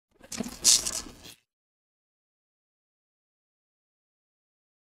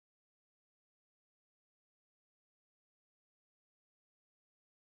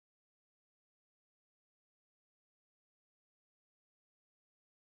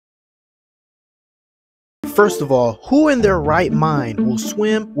First of all, who in their right mind will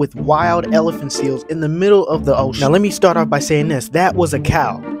swim with wild elephant seals in the middle of the ocean? Now let me start off by saying this. That was a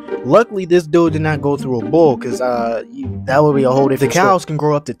cow. Luckily, this dude did not go through a bull, because that would be a whole different story. The cows can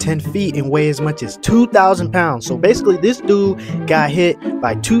grow up to 10 feet and weigh as much as 2,000 pounds. So basically, this dude got hit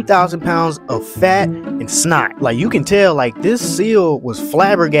by 2,000 pounds of fat and snot. Like, you can tell, like, this seal was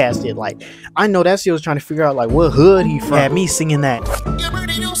flabbergasted. Like, I know that seal was trying to figure out, like, what hood he from. Had me singing that.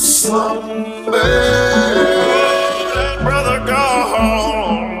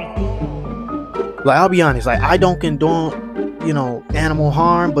 Like, I'll be honest, like, I don't condone, you know, animal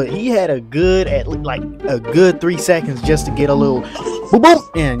harm, but he had a good 3 seconds just to get a little boop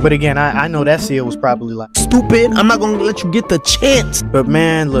boop in. But again, I know that seal was probably like, stupid, I'm not gonna let you get the chance. But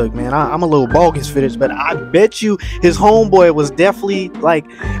man, look, man, I'm a little bogus for this, but I bet you his homeboy was definitely like,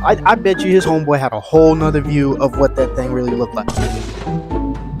 I bet you his homeboy had a whole nother view of what that thing really looked like.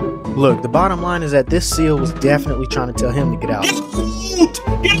 Look, the bottom line is that this seal was definitely trying to tell him to get out.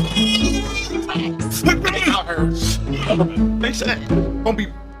 They said, don't be.